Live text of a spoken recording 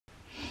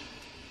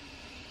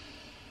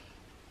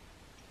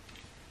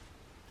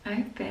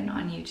I've been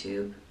on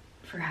YouTube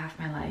for half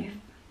my life.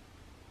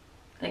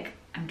 Like,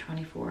 I'm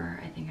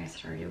 24. I think I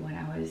started when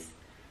I was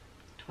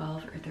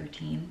 12 or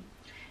 13.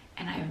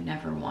 And I have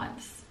never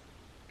once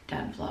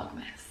done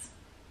Vlogmas.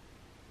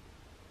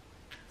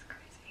 That's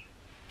crazy.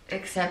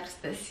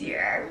 Except this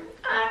year,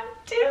 I'm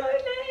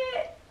doing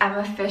it. I'm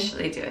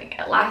officially doing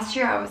it. Last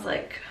year I was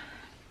like,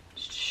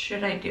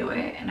 should I do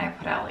it? And I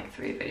put out like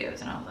 3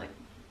 videos and I was like,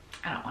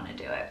 I don't want to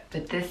do it.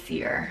 But this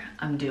year,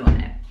 I'm doing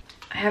it.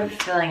 I have a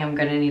feeling I'm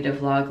gonna need a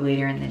vlog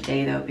later in the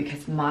day though,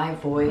 because my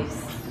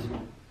voice,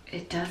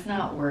 it does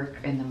not work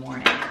in the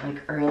morning.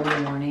 Like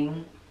early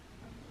morning,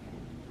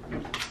 I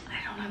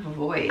don't have a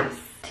voice.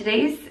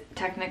 Today's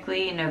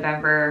technically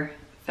November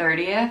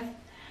 30th,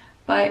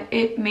 but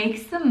it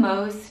makes the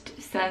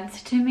most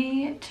sense to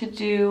me to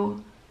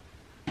do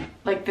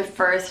like the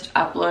first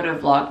upload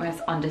of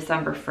Vlogmas on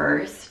December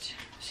 1st.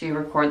 So you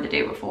record the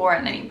day before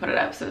and then you put it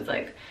up. So it's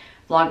like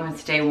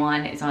Vlogmas day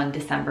 1 is on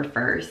December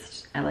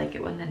 1st. I like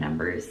it when the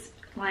numbers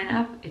line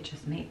up. It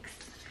just makes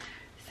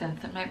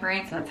sense in my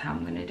brain, so that's how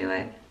I'm gonna do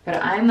it. But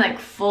I'm like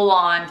full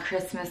on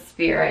Christmas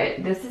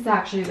spirit. This is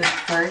actually the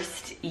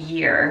first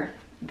year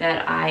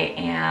that I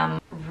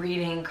am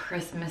reading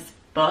Christmas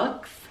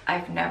books.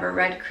 I've never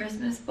read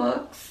Christmas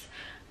books,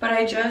 but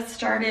I just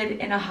started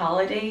in a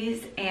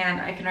holidays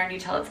and I can already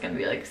tell it's gonna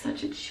be like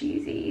such a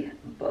cheesy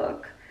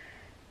book,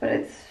 but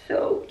it's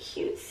so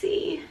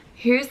cutesy.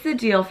 Here's the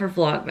deal for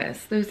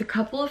Vlogmas. There's a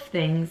couple of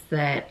things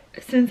that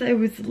since I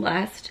was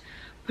last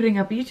putting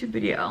up a YouTube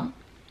video,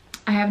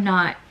 I have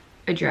not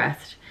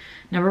addressed.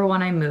 Number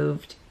one, I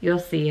moved. You'll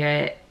see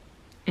it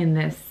in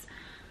this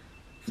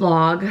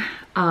vlog.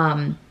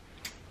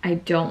 I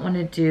don't want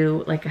to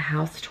do like a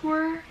house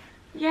tour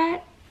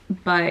yet,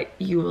 but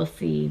you will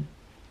see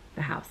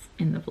the house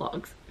in the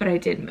vlogs. But I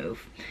did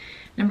move.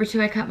 Number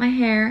two, I cut my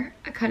hair.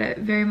 I cut it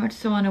very much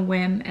so on a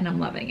whim and I'm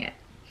loving it.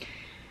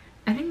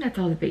 I think that's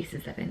all the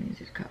bases that I needed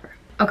to cover.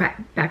 Okay,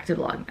 back to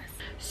Vlogmas.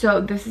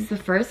 So this is the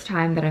first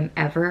time that I'm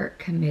ever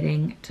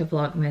committing to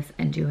Vlogmas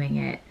and doing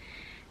it.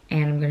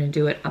 And I'm gonna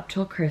do it up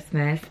till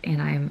Christmas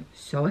and I'm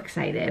so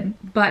excited.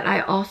 But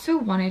I also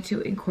wanted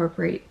to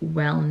incorporate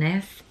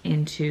wellness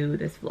into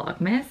this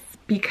Vlogmas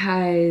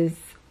because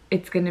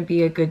it's gonna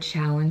be a good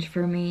challenge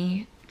for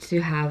me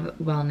to have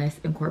wellness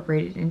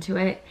incorporated into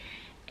it.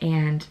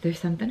 And there's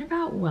something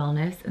about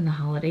wellness in the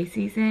holiday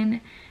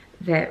season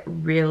that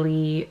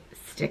really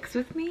sticks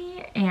with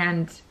me,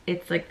 and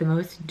it's like the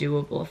most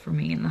doable for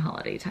me in the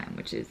holiday time,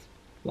 which is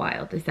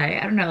wild to say.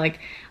 I don't know, like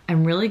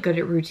I'm really good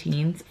at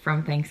routines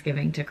from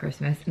Thanksgiving to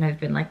Christmas, and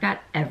I've been like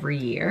that every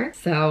year.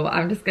 So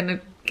I'm just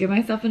gonna give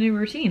myself a new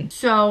routine.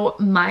 So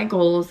my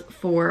goals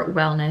for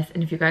wellness,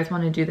 and if you guys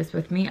want to do this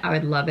with me, I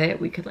would love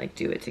it. We could like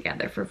do it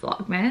together for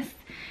Vlogmas,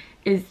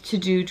 is to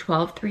do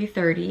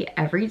 12-3:30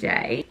 every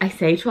day. I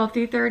say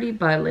 12-3:30,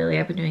 but lately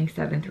I've been doing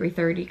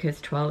 7-3:30 because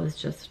 12 is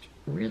just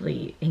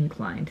really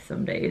inclined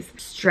some days.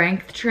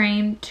 Strength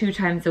train 2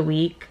 times a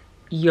week,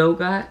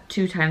 yoga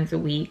 2 times a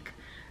week,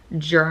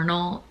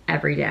 journal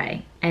every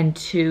day, and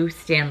 2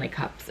 Stanley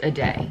Cups a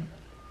day.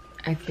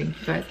 I think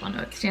you guys all know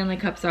what Stanley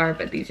Cups are,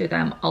 but these are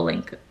them. I'll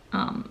link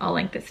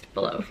this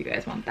below if you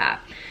guys want that.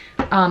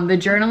 The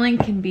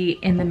journaling can be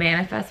in the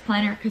Manifest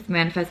Planner because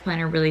Manifest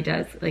Planner really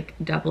does like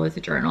double as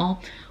a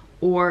journal,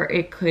 or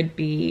it could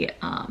be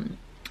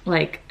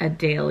like a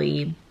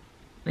daily,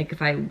 like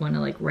if I want to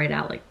like write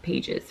out like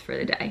pages for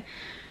the day.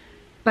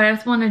 But I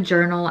just want to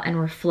journal and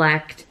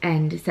reflect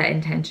and set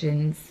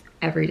intentions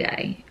every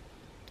day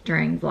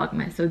during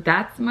Vlogmas. So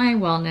that's my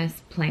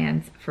wellness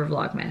plans for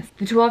Vlogmas.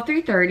 The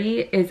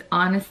 12-3:30 is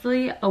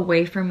honestly a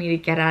way for me to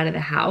get out of the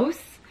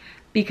house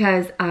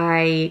because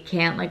I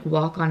can't like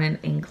walk on an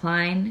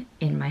incline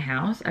in my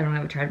house. I don't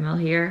have a treadmill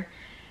here.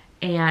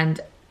 And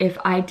if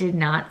I did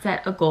not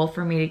set a goal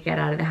for me to get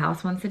out of the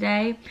house once a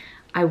day,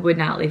 I would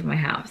not leave my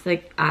house.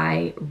 Like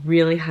I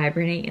really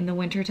hibernate in the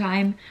winter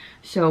time.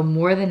 So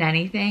more than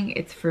anything,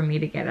 it's for me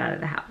to get out of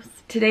the house.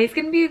 Today's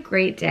gonna be a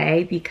great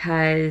day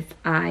because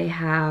I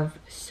have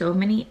so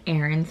many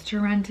errands to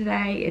run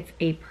today. It's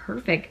a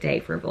perfect day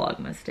for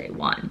Vlogmas day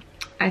 1.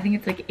 I think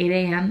it's like 8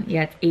 a.m.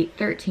 Yeah, it's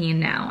 8:13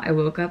 now. I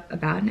woke up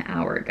about an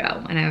hour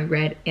ago and I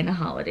read In a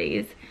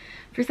Holidays.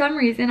 For some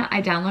reason,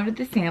 I downloaded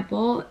the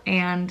sample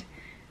and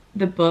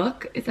the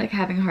book is like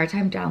having a hard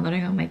time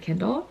downloading on my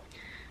Kindle.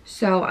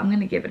 So I'm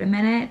gonna give it a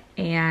minute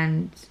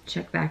and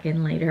check back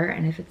in later,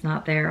 and if it's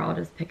not there, I'll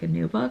just pick a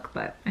new book,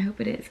 but I hope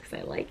it is because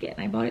I like it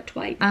and I bought it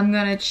twice. I'm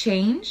gonna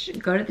change,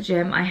 go to the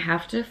gym. I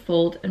have to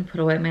fold and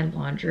put away my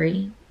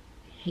laundry.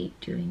 I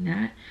hate doing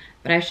that,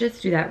 but I should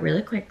just do that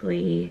really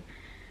quickly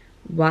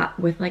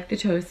with like the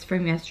toast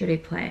from yesterday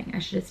playing. I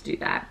should just do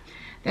that.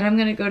 Then I'm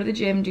gonna go to the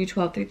gym, do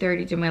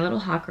 12-3:30, do my little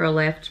hot girl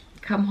lift,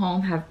 come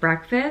home, have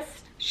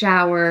breakfast,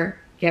 shower,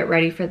 get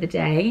ready for the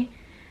day.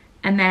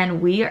 And then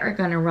we are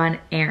gonna run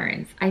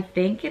errands. I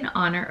think in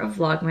honor of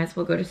Vlogmas,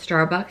 we'll go to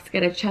Starbucks,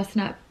 get a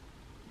chestnut,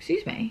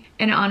 excuse me.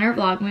 In honor of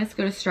Vlogmas,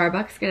 go to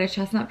Starbucks, get a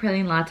chestnut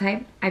praline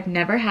latte. I've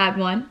never had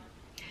one,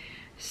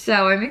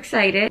 So I'm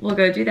excited. We'll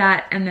go do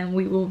that and then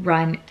we will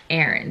run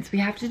errands. We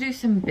have to do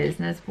some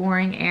business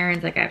boring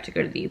errands. Like I have to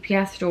go to the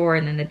UPS store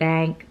and then the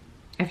bank.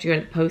 I have to go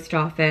to the post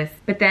office.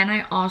 But then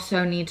I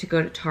also need to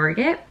go to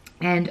Target.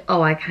 And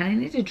oh, I kind of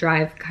need to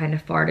drive kind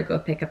of far to go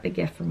pick up a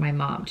gift for my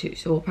mom too.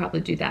 So we'll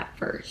probably do that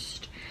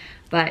first.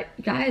 But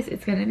guys,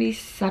 it's gonna be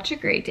such a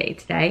great day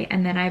today.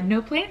 And then I have no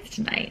plans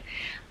tonight.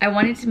 I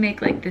wanted to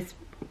make like this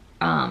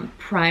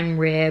prime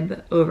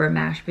rib over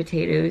mashed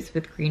potatoes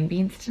with green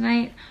beans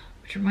tonight.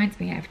 Which reminds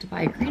me, I have to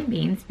buy green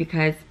beans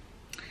because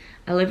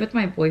I live with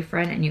my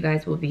boyfriend and you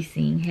guys will be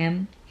seeing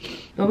him.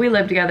 But we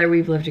live together,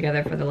 we've lived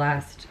together for the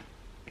last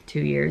 2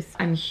 years.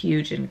 I'm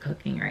huge in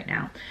cooking right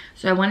now.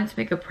 So I wanted to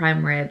make a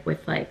prime rib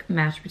with like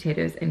mashed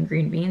potatoes and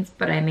green beans,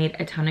 but I made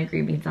a ton of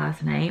green beans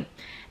last night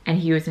and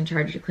he was in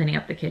charge of cleaning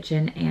up the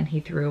kitchen and he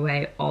threw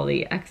away all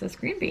the excess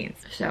green beans.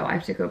 So I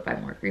have to go buy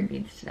more green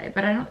beans today,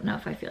 but I don't know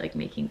if I feel like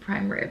making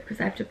prime rib because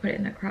I have to put it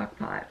in the crock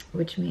pot,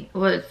 which means,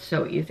 well, it's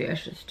so easy, I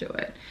should just do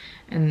it.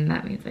 And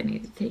that means I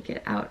need to take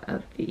it out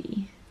of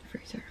the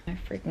freezer. I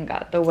freaking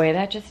got the way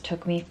that just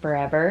took me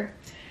forever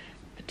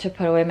to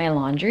put away my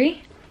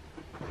laundry.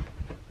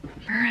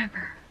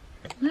 Forever,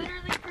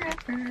 literally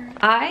forever.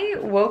 I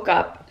woke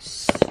up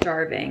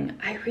starving.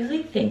 I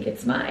really think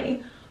it's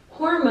my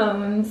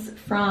hormones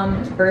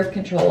from birth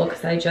control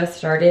because I just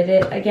started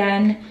it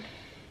again.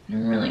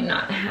 I'm really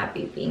not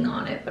happy being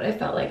on it, but I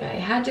felt like I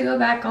had to go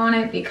back on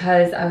it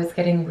because I was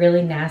getting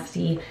really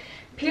nasty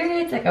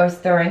periods. Like I was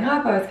throwing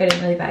up, I was getting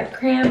really bad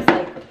cramps,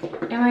 like,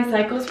 and my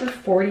cycles were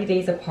 40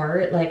 days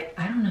apart. Like,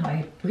 I don't know, I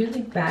had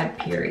really bad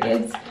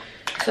periods.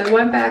 So I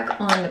went back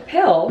on the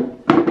pill,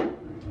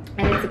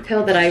 and it's a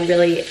pill that I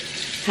really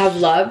have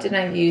loved and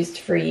I've used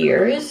for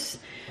years.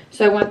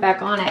 So I went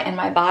back on it and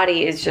my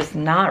body is just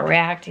not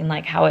reacting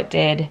like how it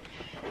did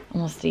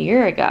almost a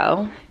year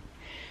ago.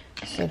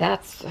 So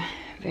that's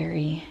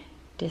very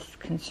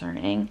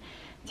disconcerting.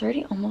 It's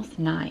already almost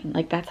 9.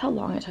 Like that's how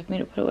long it took me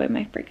to put away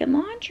my freaking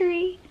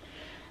laundry.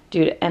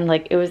 Dude, and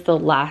like it was the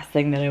last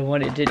thing that I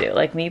wanted to do.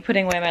 Like me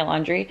putting away my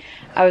laundry,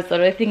 I was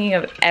literally thinking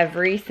of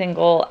every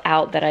single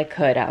out that I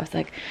could. I was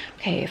like,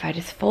 okay, if I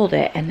just fold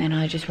it and then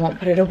I just won't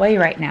put it away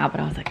right now. But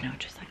I was like, no,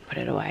 just like put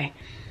it away.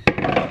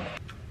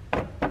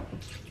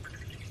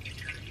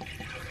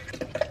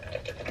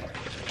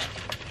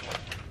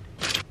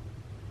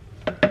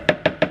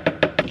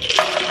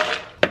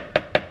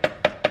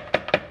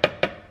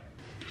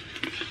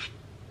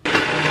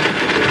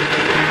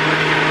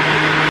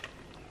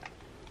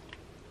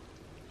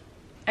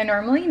 I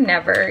normally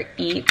never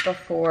eat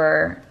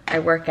before I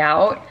work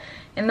out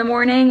in the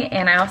morning,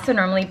 and I also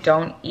normally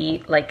don't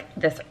eat like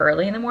this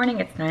early in the morning.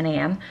 It's 9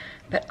 a.m.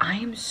 but I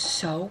am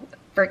so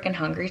freaking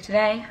hungry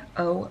today.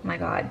 Oh my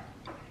God.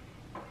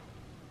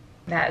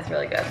 That is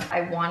really good.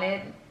 I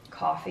wanted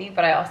coffee,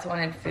 but I also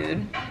wanted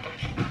food.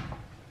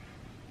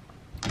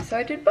 So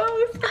I did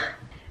both.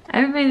 I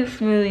haven't made a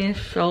smoothie in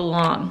so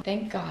long.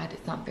 Thank God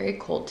it's not very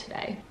cold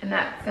today. And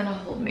that's gonna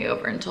hold me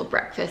over until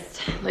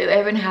breakfast. Lately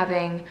I've been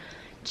having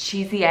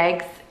cheesy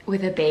eggs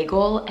with a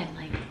bagel and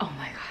like, oh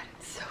my God,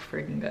 it's so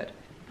freaking good.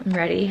 I'm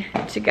ready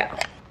to go.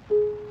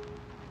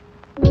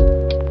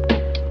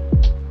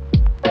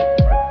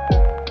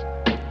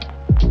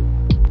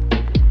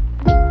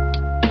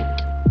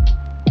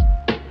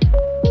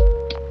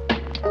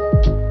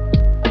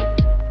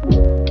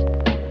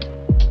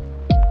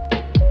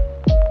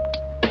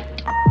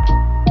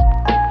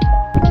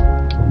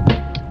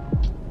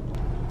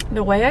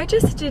 The way I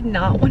just did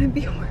not want to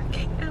be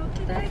working out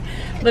today.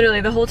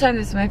 Literally the whole time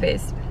this is my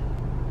face.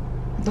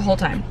 The whole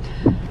time.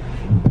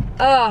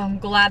 Oh, I'm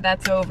glad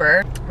that's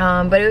over.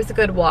 But it was a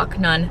good walk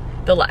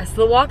nonetheless.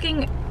 The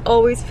walking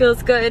always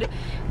feels good.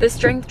 The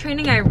strength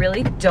training I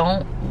really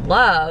don't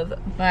love,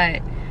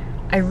 but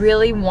I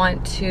really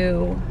want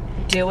to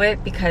do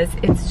it because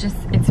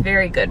it's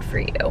very good for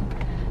you.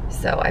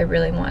 So I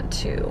really want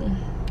to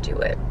do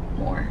it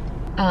more.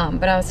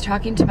 But I was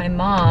talking to my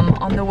mom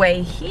on the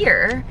way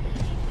here,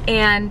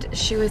 and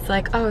she was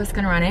like, oh, I was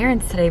gonna run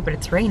errands today, but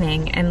it's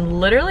raining. And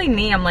literally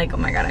me, I'm like, oh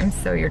my God, I'm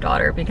so your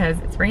daughter because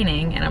it's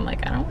raining. And I'm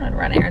like, I don't wanna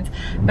run errands,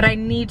 but I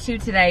need to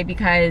today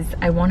because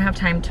I won't have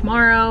time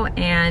tomorrow.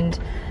 And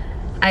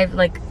I've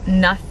like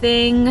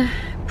nothing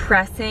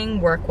pressing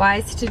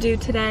work-wise to do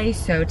today.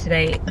 So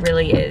today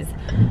really is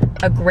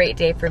a great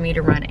day for me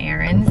to run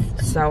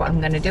errands. So I'm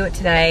gonna do it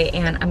today,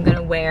 and I'm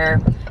gonna wear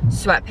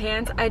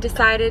sweatpants. I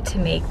decided to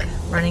make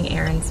running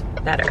errands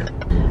better.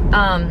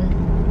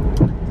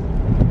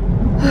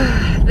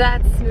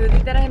 That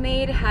smoothie that I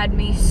made had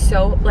me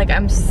so, like,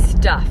 I'm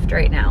stuffed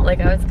right now. Like,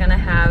 I was gonna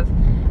have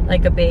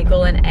like a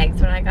bagel and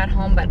eggs when I got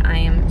home, but I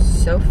am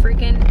so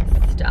freaking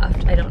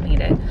stuffed. I don't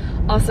need it.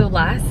 Also,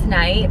 last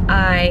night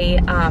I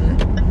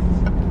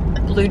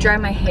blew dry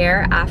my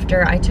hair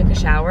after I took a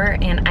shower,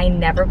 and I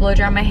never blow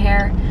dry my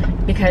hair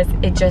because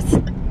it just,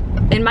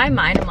 in my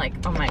mind, I'm like,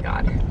 oh my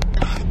God.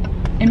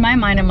 In In my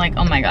mind, I'm like,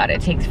 oh my God,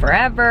 it takes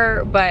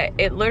forever. But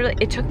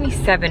it took me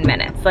 7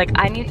 minutes. Like,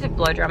 I need to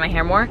blow dry my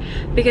hair more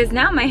because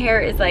now my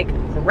hair is like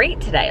great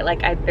today.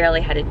 Like, I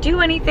barely had to do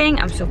anything.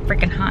 I'm so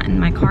freaking hot in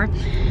my car.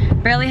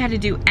 Barely had to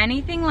do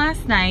anything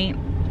last night.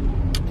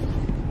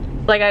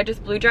 Like, I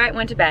just blew dry it,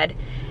 went to bed.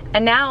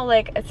 And now,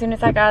 like, as soon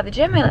as I got out of the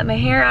gym, I let my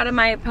hair out of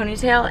my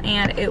ponytail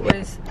and it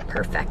was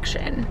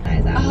perfection.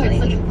 Oh, it's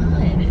like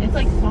fun. It's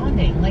like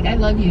bonding. Like, I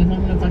love you. I'm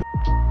gonna fuck.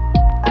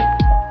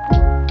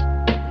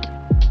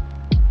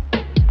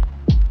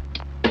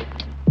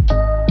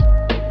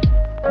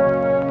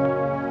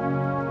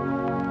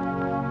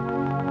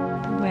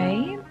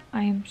 Wait,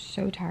 I am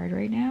so tired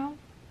right now.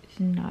 It's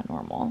not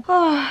normal.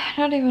 Oh, I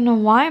don't even know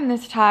why I'm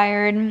this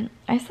tired.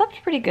 I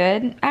slept pretty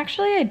good.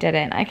 Actually, I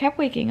didn't. I kept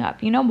waking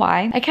up. You know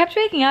why? I kept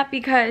waking up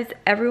because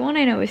everyone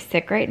I know is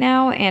sick right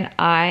now and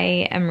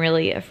I am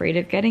really afraid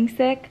of getting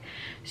sick.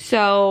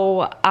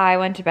 So I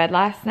went to bed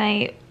last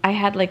night. I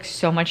had like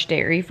so much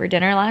dairy for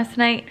dinner last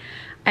night.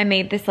 I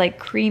made this like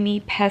creamy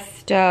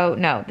pesto,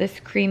 no, this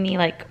creamy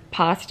like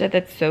pasta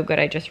that's so good.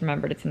 I just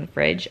remembered it's in the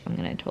fridge. I'm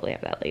gonna totally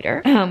have that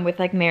later. With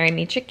like marry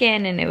me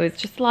chicken, and it was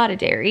just a lot of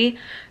dairy.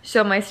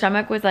 So my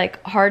stomach was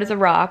like hard as a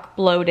rock,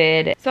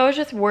 bloated. So I was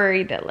just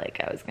worried that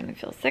like I was gonna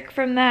feel sick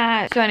from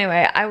that. So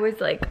anyway, I was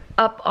like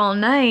up all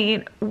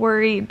night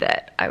worried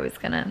that I was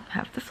gonna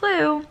have the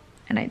flu.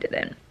 And I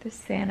didn't. The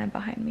Santa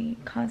behind me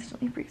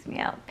constantly freaks me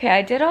out. Okay,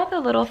 I did all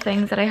the little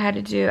things that I had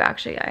to do.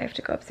 Actually, I have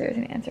to go upstairs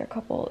and answer a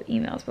couple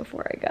emails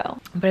before I go.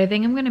 But I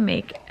think I'm gonna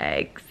make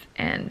eggs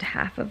and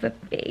half of a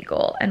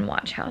bagel and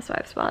watch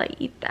Housewives while I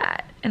eat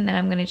that. And then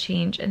I'm gonna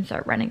change and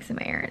start running some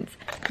errands.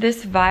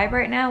 This vibe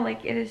right now,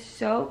 like, it is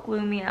so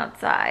gloomy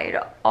outside.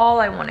 All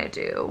I wanna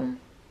do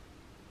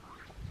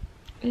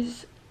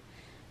is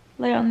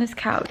lay on this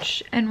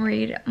couch and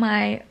read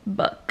my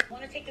book. I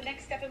want to take the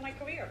next step in my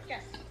career.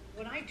 Yes.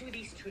 When I do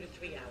these 2 to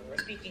 3 hour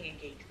speaking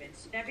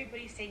engagements,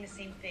 everybody's saying the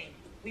same thing.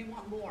 We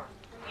want more.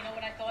 You know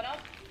what I thought of?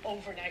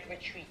 Overnight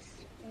retreats.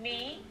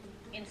 Me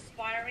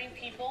inspiring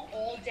people,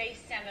 all day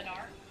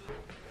seminar.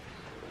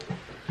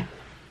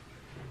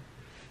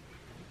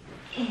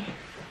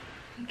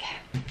 Okay.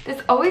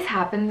 This always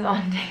happens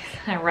on days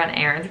that I run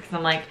errands because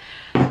I'm like,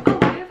 oh,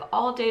 I have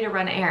all day to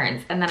run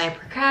errands. And then I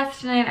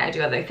procrastinate, I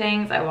do other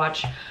things. I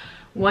watch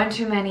one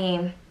too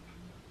many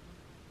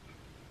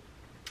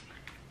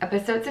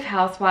episodes of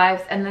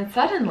Housewives, and then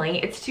suddenly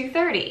it's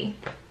 2:30.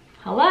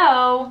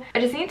 Hello?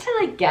 I just need to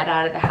like get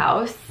out of the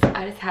house.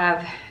 I just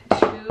have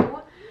 2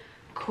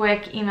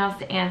 quick emails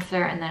to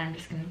answer, and then I'm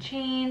just gonna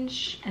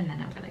change, and then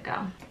I'm gonna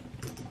go.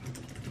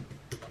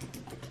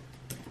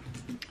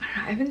 I don't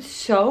know, I've been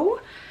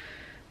so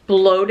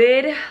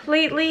bloated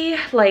lately,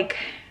 like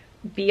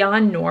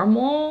beyond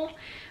normal.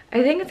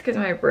 I think it's because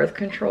of my birth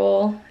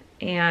control,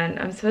 and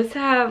I'm supposed to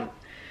have,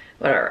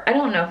 whatever. I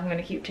don't know if I'm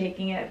gonna keep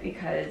taking it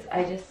because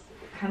I just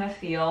kind of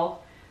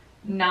feel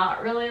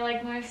not really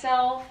like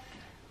myself,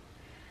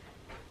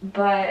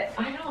 but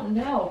I don't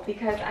know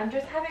because I'm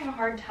just having a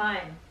hard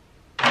time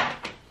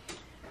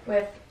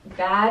with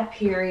bad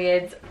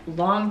periods,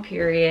 long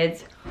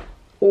periods,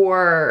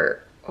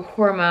 or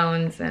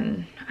hormones,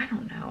 and I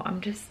don't know. I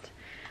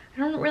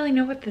don't really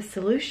know what the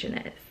solution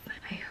is.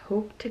 I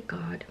hope to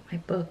God my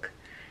book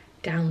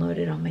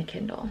downloaded on my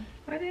Kindle.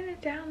 Why didn't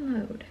it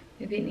download?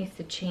 Maybe it needs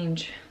to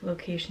change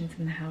locations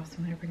in the house.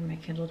 I'm gonna bring my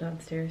Kindle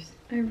downstairs.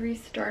 I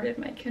restarted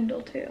my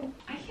Kindle too.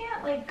 I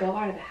can't like go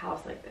out of the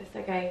house like this.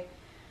 Like, I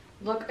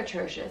look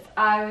atrocious.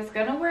 I was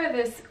gonna wear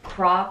this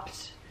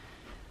cropped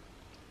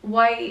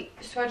white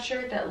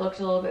sweatshirt that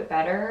looked a little bit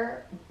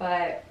better,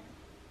 but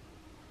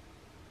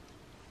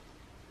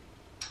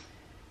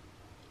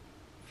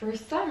for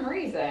some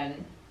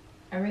reason,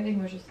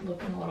 everything was just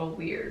looking a little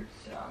weird,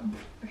 so.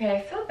 Okay,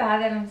 I feel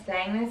bad that I'm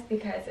saying this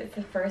because it's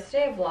the first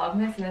day of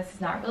Vlogmas and this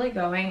is not really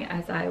going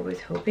as I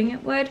was hoping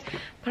it would,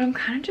 but I'm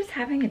kind of just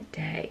having a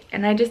day.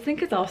 And I just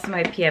think it's also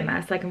my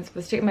PMS, like I'm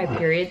supposed to get my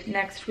period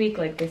next week,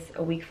 like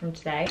a week from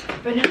today.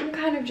 But now I'm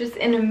kind of just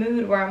in a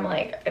mood where I'm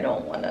like, I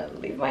don't want to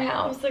leave my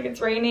house, like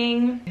it's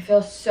raining. I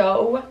feel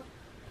so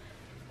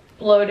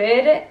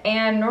bloated,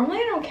 and normally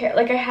I don't care.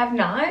 Like, I have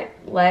not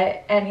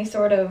let any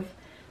sort of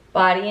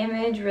body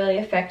image really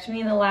affect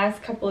me in the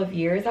last couple of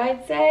years,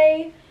 I'd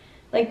say.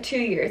 Like 2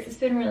 years, it's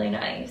been really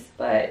nice,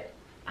 but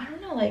I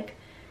don't know, like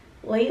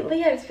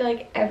lately I just feel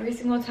like every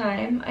single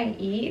time I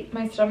eat,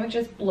 my stomach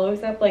just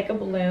blows up like a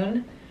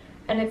balloon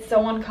and it's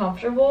so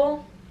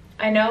uncomfortable.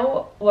 I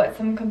know what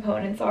some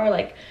components are,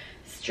 like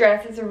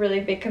stress is a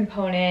really big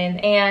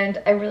component,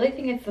 and I really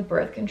think it's the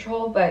birth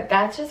control, but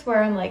that's just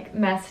where I'm like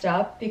messed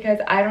up because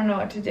I don't know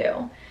what to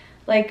do.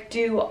 Like,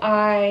 do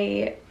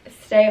I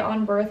stay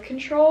on birth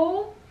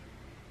control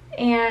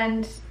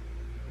and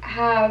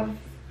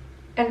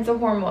it's a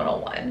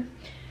hormonal one,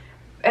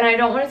 and I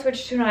don't want to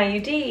switch to an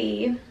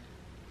IUD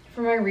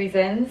for my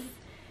reasons,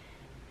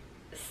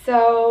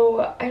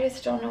 so I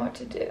just don't know what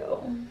to do.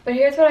 But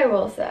here's what I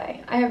will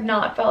say. I have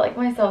not felt like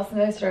myself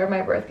since I started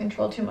my birth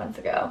control 2 months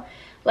ago.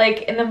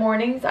 Like in the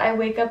mornings, I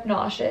wake up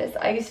nauseous.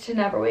 I used to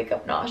never wake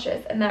up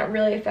nauseous, and that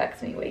really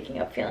affects me, waking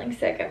up feeling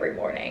sick every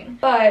morning.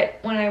 But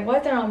when I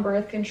wasn't on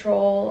birth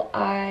control,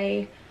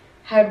 I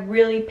had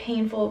really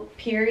painful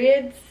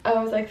periods. I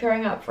was like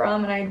throwing up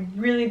from, and I had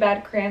really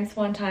bad cramps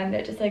one time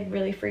that just like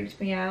really freaked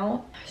me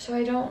out. So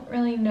I don't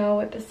really know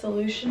what the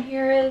solution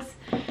here is.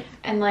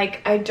 And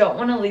like, I don't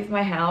want to leave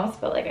my house,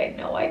 but like, I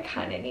know I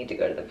kind of need to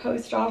go to the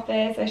post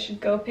office. I should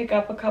go pick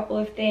up a couple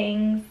of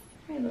things.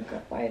 Let me look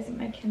up, why isn't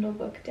my Kindle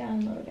book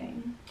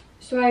downloading?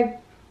 So I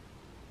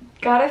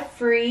got a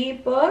free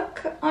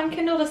book on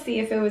Kindle to see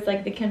if it was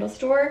like the Kindle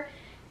store,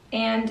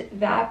 and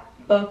that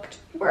book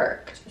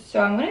worked. So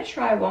I'm gonna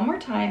try one more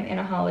time in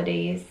a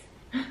holidays.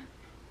 Yay!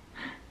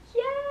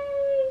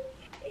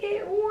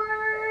 It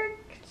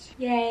worked!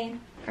 Yay.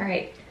 All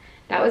right,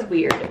 that was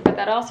weird, but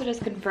that also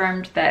just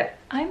confirmed that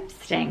I'm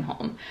staying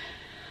home.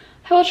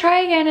 I will try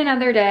again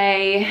another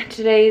day.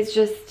 Today's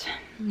just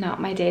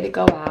not my day to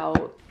go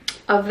out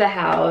of the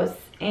house,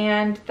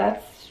 and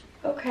that's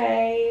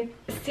okay.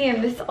 See,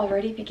 and this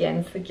already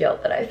begins the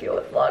guilt that I feel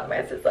with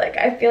Vlogmas. It's like,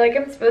 I feel like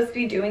I'm supposed to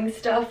be doing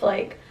stuff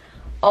like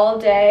all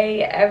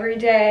day, every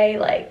day,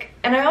 like,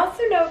 and I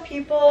also know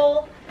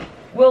people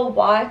will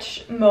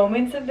watch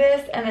moments of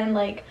this and then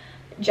like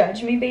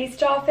judge me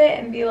based off it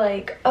and be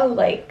like, oh,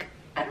 like,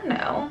 I don't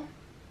know,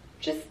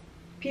 just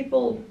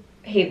people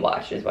hate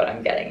watch is what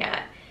I'm getting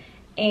at.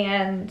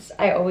 And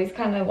I always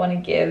kind of want to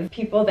give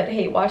people that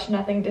hate watch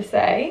nothing to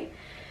say,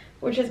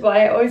 which is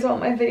why I always want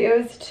my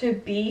videos to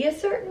be a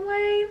certain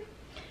way.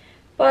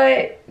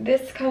 But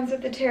this comes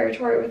with the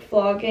territory with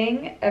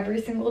vlogging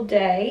every single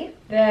day,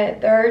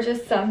 that there are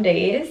just some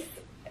days,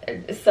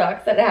 it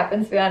sucks that it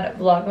happens to be on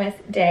Vlogmas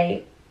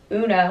day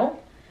uno,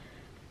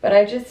 but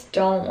I just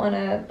don't want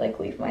to like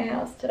leave my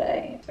house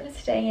today. I'm gonna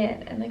stay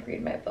in and like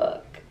read my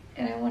book,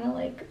 and I want to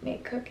like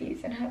make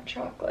cookies and have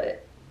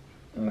chocolate.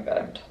 Oh my god,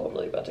 I'm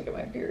totally about to get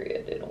my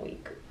period in a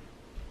week.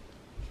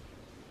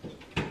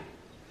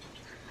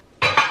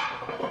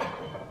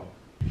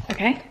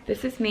 Okay,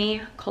 this is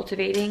me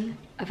cultivating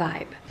a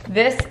vibe.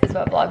 This is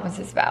what Vlogmas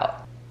is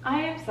about.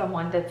 I am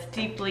someone that's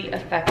deeply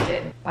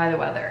affected by the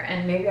weather,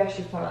 and maybe I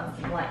should put on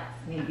some lights.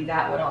 Maybe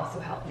that would also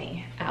help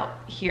me out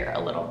here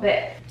a little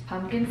bit.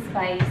 Pumpkin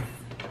spice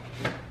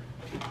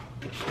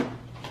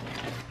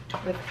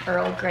with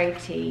Earl Grey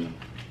tea,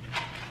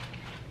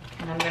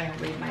 and I'm gonna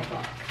read my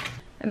book.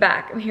 I'm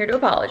back. I'm here to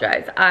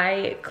apologize.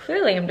 I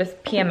clearly am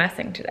just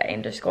PMSing today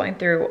and just going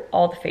through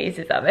all the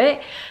phases of it,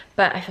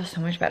 but I feel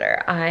so much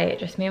better. I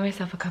just made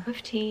myself a cup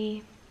of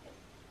tea.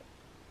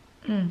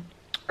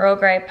 Earl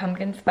Grey,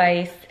 pumpkin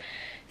spice,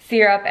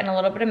 syrup, and a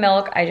little bit of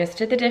milk. I just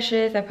did the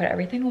dishes. I put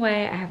everything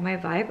away. I have my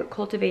vibe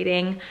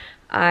cultivating.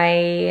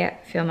 I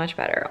feel much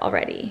better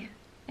already.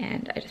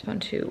 And I just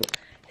want to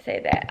say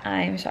that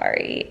I'm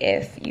sorry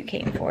if you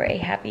came for a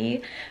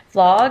happy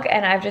vlog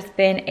and I've just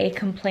been a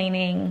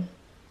complaining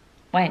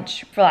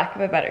wench, for lack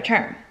of a better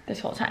term,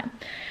 this whole time.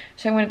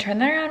 So I'm gonna turn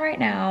that around right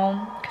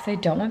now because I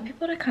don't want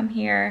people to come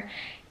here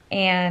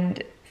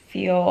and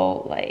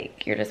feel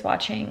like you're just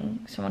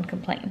watching someone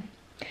complain,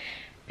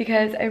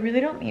 because I really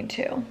don't need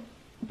to.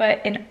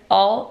 But in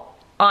all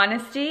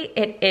honesty,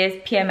 it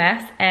is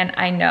PMS, and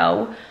I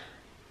know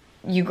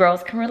you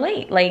girls can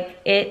relate. Like,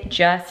 it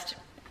just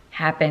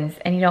happens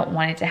and you don't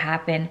want it to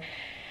happen,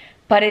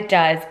 but it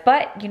does.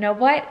 But you know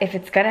what? If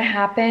it's gonna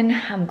happen,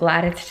 I'm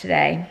glad it's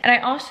today. And I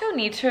also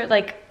need to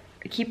like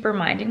keep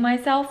reminding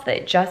myself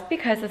that just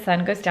because the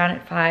sun goes down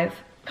at 5,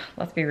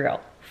 let's be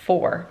real,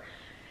 4,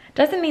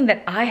 doesn't mean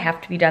that I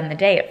have to be done the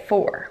day at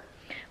 4.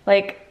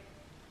 Like,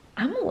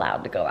 I'm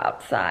allowed to go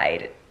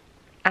outside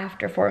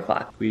after 4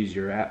 o'clock. Please,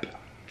 your app.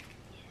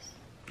 Yes.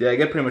 Yeah, I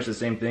get pretty much the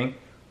same thing,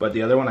 but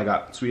the other one I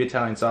got sweet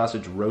Italian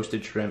sausage,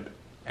 roasted shrimp,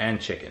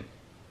 and chicken.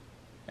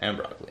 And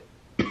broccoli.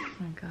 Oh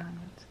my god,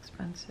 that's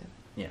expensive.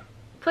 Yeah.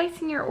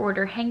 Placing your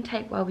order, hang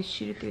tight while we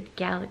shoot it through the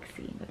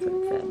galaxy. That's what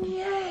it said.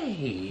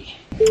 Yay!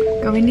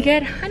 Going to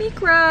get honey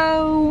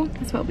crow.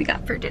 That's what we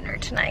got for dinner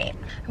tonight.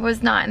 I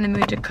was not in the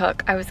mood to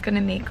cook. I was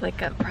gonna make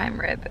like a prime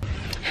rib.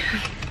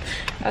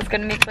 I was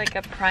gonna make like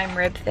a prime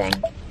rib thing,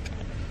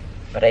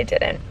 but I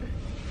didn't.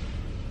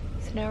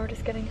 So now we're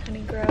just getting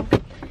honey crow.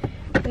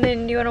 And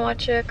then, do you wanna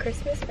watch a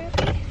Christmas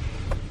movie?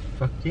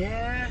 Fuck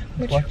yeah!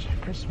 Let's watch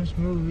a Christmas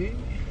movie.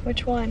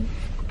 Which one?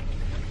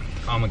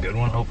 A good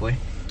one, hopefully.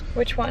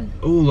 Which one?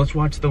 Ooh, let's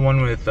watch the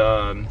one with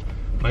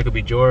Michael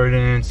B.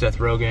 Jordan, Seth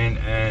Rogen,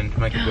 and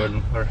Michael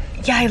Gordon.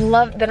 Yeah, I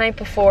love The Night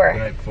Before. The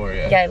Night Before,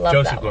 yeah. Yeah, I love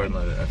Joseph that one.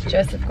 Gordon-Levitt. That's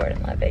Joseph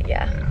Gordon-Levitt,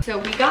 yeah. So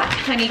we got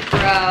honey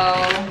crow.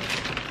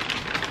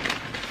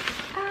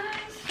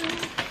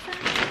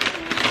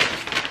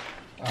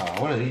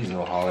 Oh, what are these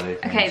little holiday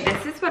things? Okay,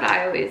 this is what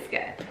I always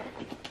get.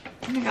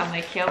 Oh my god,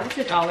 my kale was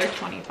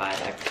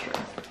 $1.25 extra.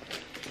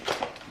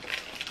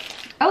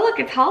 Oh look,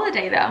 it's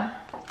holiday though.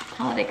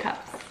 Holiday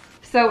cups.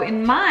 So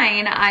in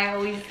mine, I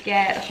always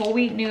get whole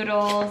wheat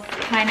noodles,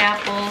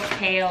 pineapple,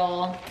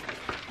 kale,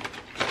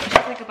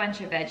 just like a bunch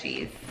of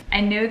veggies.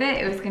 I knew that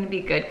it was gonna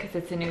be good because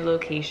it's a new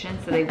location,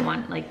 so they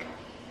want like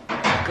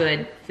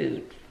good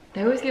food.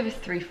 They always give us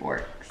 3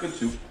 forks. Good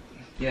soup.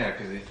 Yeah,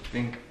 because they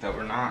think that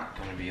we're not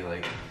gonna be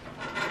like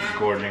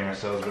gorging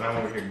ourselves, but I'm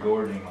over here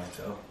gorging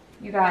myself.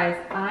 You guys,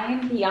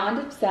 I'm beyond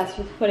obsessed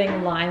with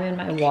putting lime in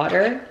my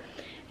water.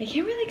 I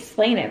can't really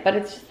explain it, but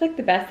it's just like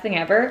the best thing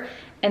ever.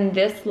 And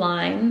this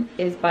lime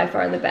is by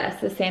far the best.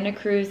 The Santa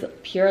Cruz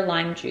pure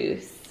lime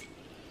juice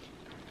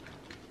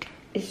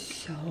is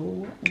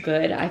so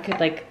good. I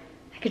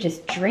could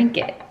just drink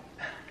it.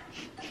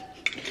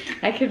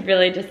 I could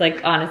really just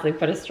like honestly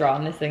put a straw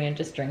in this thing and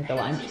just drink the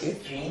lime juice.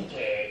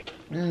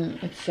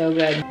 It's so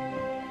good.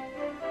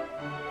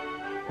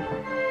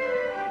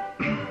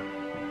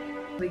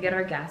 We get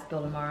our gas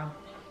bill tomorrow.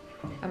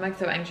 I'm like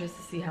so anxious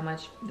to see how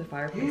much the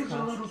fireplace costs.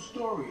 Here's a little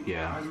story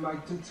Yeah. I'd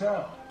like to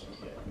tell.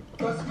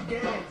 Thus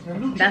began a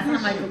new That's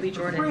not tradition. Michael B.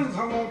 Jordan. Friends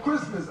hung on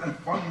Christmas and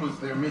fun was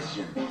their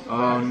mission.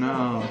 Oh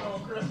no.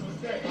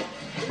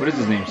 What is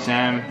his name?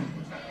 Sam?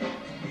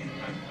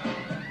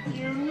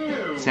 You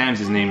knew. Sam's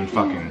his name in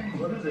fucking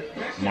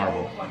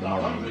Marvel, the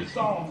Marvel movies.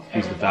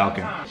 He's the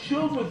Falcon.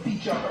 Chilled with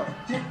each other,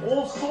 did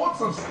all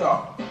sorts of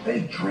stuff.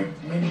 They drank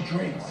many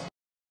drinks,